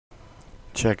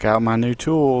Check out my new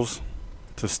tools.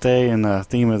 To stay in the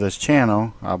theme of this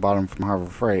channel, I bought them from Harbor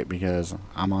Freight because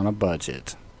I'm on a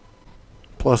budget.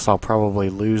 Plus, I'll probably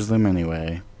lose them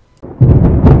anyway.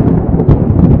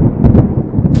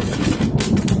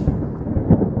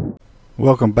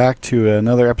 Welcome back to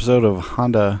another episode of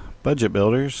Honda Budget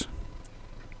Builders.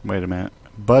 Wait a minute.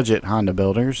 Budget Honda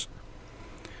Builders.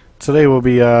 Today we'll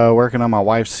be working on my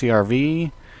wife's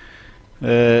CRV.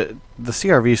 The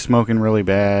CRV is smoking really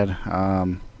bad.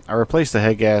 I replaced the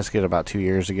head gasket about 2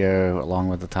 years ago along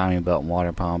with the timing belt and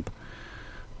water pump.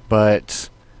 But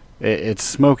it's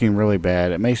smoking really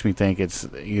bad. It makes me think it's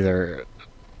either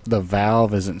the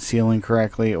valve isn't sealing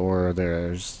correctly or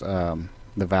there's the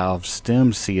valve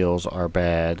stem seals are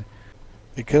bad.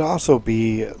 It could also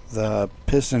be the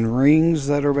piston rings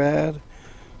that are bad,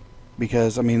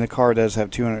 because I mean the car does have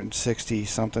 260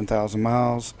 something thousand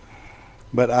miles,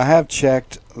 but I have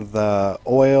checked the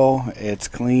oil. It's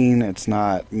clean, it's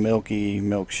not milky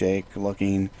milkshake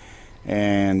looking,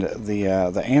 and the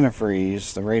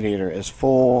antifreeze, the radiator, is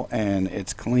full and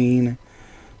it's clean.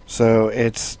 So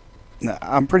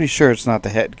I'm pretty sure it's not the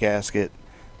head gasket,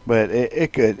 but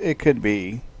it could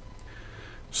be.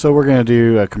 So we're going to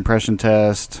do a compression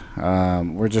test.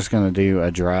 We're just going to do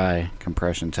a dry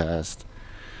compression test,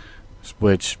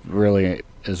 which really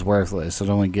is worthless. It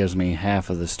only gives me half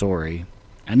of the story.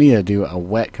 I need to do a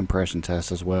wet compression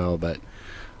test as well, but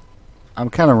I'm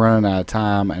kind of running out of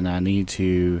time and I need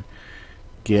to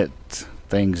get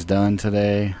things done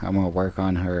today. I'm going to work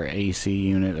on her AC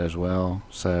unit as well.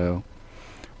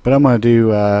 But I'm going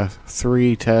to do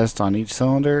 3 tests on each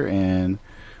cylinder and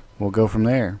we'll go from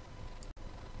there.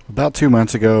 About 2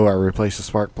 months ago I replaced the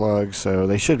spark plugs, so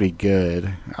they should be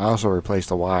good. I also replaced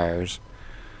the wires.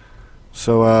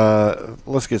 So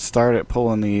let's get started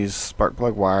pulling these spark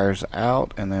plug wires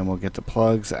out, and then we'll get the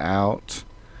plugs out.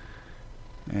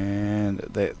 And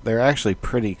they're actually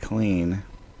pretty clean.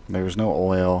 There's no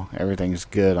oil, everything's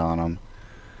good on them,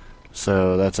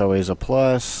 so that's always a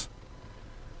plus.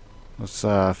 Let's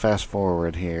fast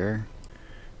forward here.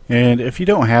 And if you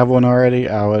don't have one already,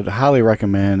 I would highly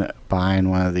recommend buying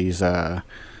one of these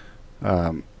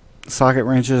socket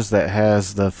wrenches that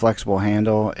has the flexible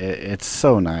handle. It's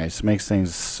so nice. It makes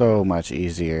things so much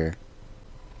easier.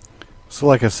 So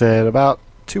like I said, about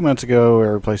 2 months ago I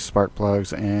replaced spark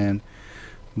plugs and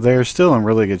they're still in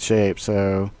really good shape,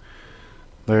 so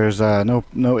there's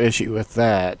no issue with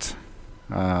that.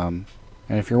 And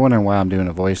if you're wondering why I'm doing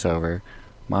a voiceover,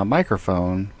 my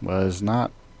microphone was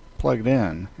not plugged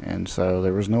in, and so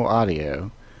there was no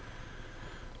audio.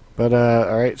 But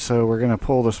alright, so we're gonna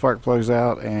pull the spark plugs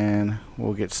out and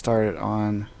we'll get started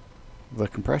on the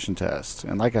compression test.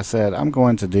 And like I said, I'm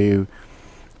going to do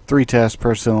 3 tests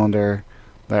per cylinder.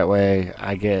 That way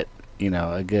I get,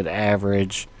 a good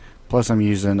average. Plus I'm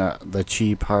using the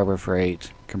cheap Harbor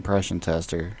Freight compression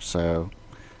tester, so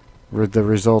the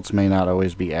results may not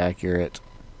always be accurate.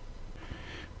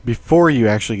 Before you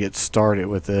actually get started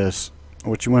with this,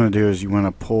 what you want to do is you want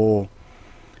to pull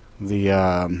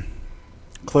the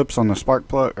clips on the spark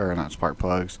plug, or not spark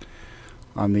plugs,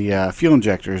 on the fuel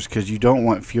injectors, because you don't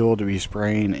want fuel to be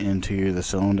spraying into the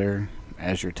cylinder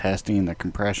as you're testing the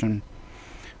compression.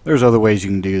 There's other ways you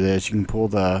can do this. You can pull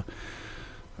the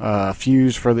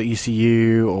fuse for the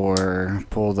ECU or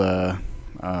pull the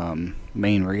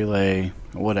main relay,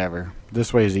 whatever.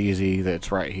 This way is easy.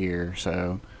 That's right here.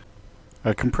 So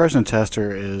a compression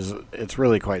tester it's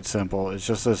really quite simple. It's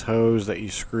just this hose that you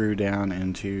screw down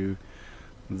into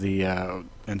the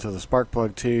spark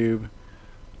plug tube.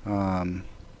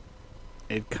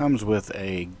 It comes with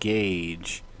a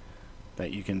gauge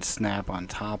that you can snap on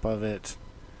top of it.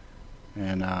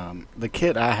 And the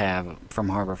kit I have from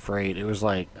Harbor Freight, it was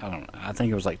like, I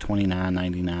think it was like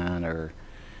 $29.99, or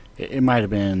it might have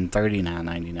been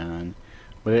 $39.99.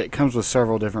 But it comes with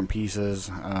several different pieces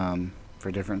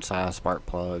for different size spark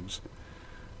plugs.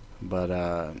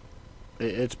 But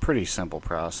it's pretty simple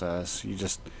process. You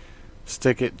just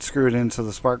stick it, screw it into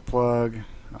the spark plug,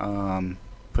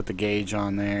 put the gauge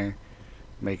on there,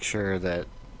 make sure that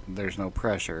there's no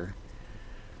pressure.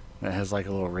 It has like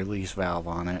a little release valve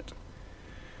on it,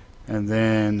 and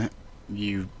then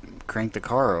you crank the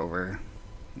car over,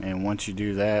 and once you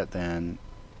do that, then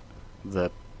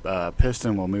the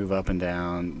piston will move up and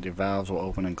down, the valves will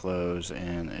open and close,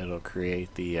 and it'll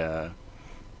create the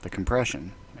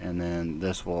compression, and then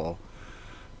this will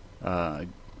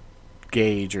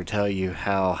gauge or tell you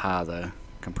how high the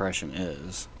compression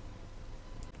is.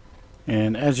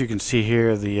 And as you can see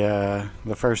here, the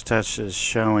first test is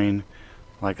showing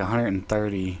like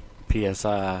 130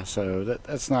 psi, so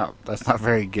that's not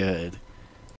very good.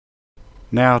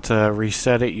 Now to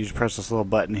reset it, you just press this little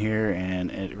button here and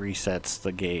it resets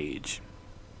the gauge.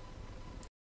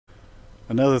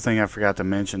 Another thing I forgot to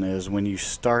mention is when you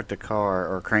start the car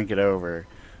or crank it over,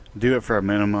 do it for a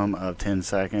minimum of 10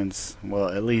 seconds. Well,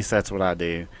 at least that's what I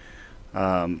do.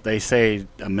 They say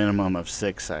a minimum of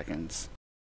 6 seconds.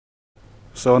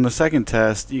 So on the second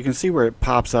test, you can see where it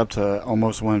pops up to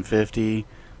almost 150,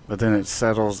 but then it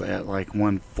settles at like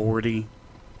 140.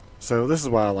 So this is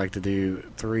why I like to do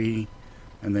 3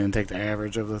 and then take the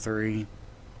average of the 3.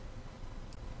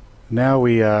 Now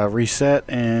we reset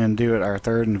and do it our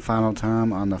third and final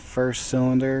time on the first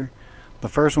cylinder. The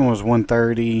first one was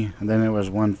 130 and then it was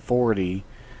 140,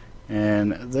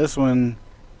 and this one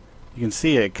you can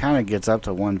see it kind of gets up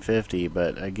to 150,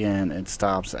 but again it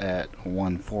stops at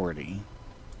 140.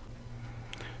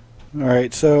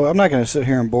 Alright, so I'm not going to sit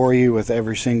here and bore you with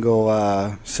every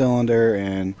single cylinder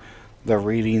and the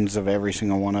readings of every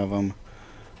single one of them,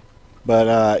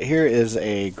 but here is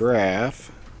a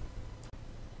graph,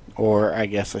 or I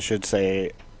guess I should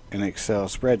say an Excel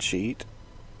spreadsheet.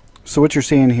 So what you're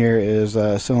seeing here is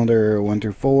cylinder 1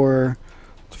 through 4,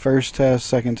 first test,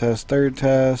 second test, third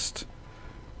test.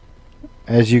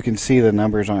 As you can see, the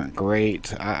numbers aren't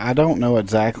great. I don't know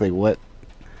exactly what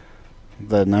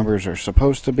the numbers are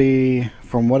supposed to be.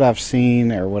 From what I've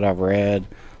seen or what I've read,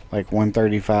 like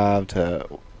 135 to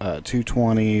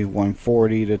 220,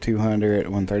 140 to 200,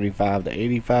 135 to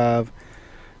 85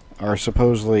 are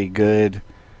supposedly good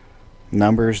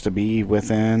numbers to be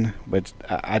within, but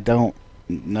I don't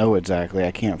know exactly.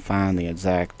 I can't find the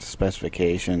exact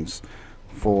specifications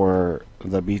for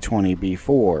the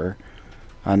B20b4.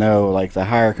 I know like the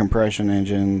higher compression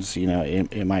engines, you know,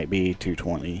 it might be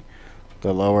 220.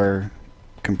 The lower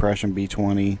compression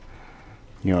B20,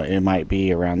 you know, it might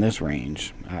be around this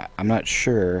range. I'm not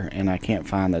sure, and I can't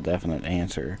find the definite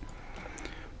answer.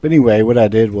 But anyway, what I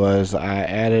did was I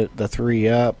added the 3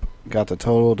 up, got the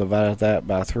total, divided that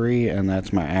by 3, and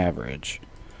that's my average.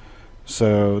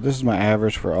 So this is my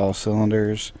average for all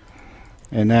cylinders.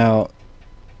 And now,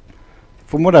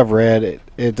 from what I've read,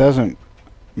 it doesn't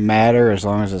matter as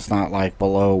long as it's not like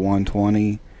below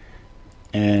 120,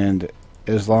 and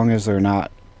as long as they're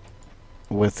not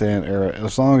within, or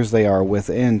as long as they are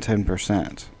within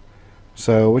 10%.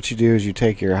 So what you do is you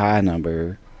take your high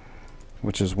number,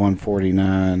 which is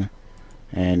 149,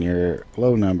 and your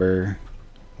low number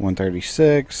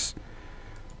 136,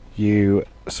 you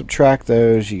subtract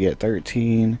those, you get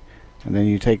 13, and then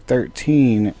you take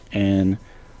 13 and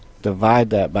divide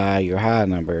that by your high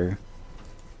number.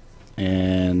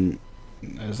 And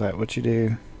is that what you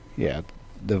do? Yeah,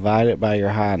 divide it by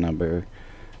your high number,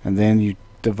 and then you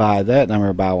divide that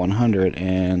number by 100,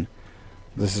 and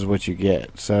this is what you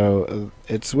get. So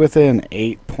it's within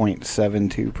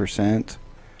 8.72%,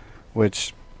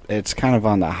 which it's kind of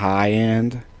on the high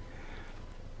end.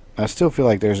 I still feel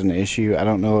like there's an issue. I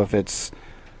don't know if it's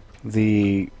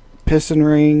the piston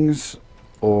rings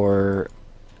or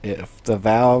if the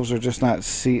valves are just not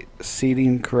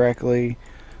seating correctly.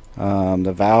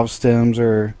 The valve stems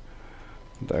are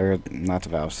not the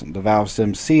valve stem. The valve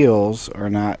stem seals are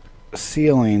not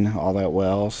sealing all that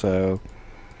well. So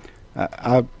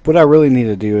what I really need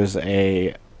to do is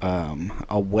a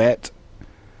wet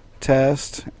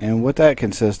test, and what that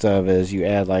consists of is you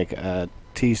add like a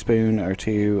teaspoon or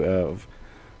 2 of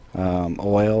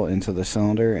oil into the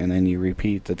cylinder, and then you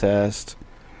repeat the test.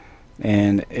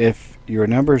 And if your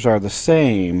numbers are the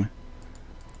same,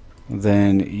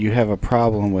 then you have a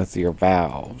problem with your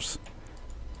valves.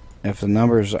 If the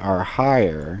numbers are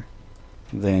higher,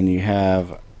 then you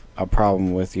have a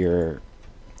problem with your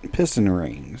piston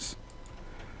rings.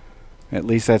 At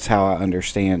least that's how I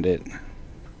understand it.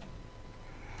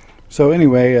 So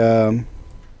anyway,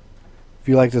 if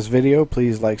you like this video,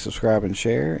 please like, subscribe, and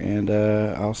share, and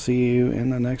I'll see you in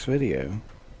the next video.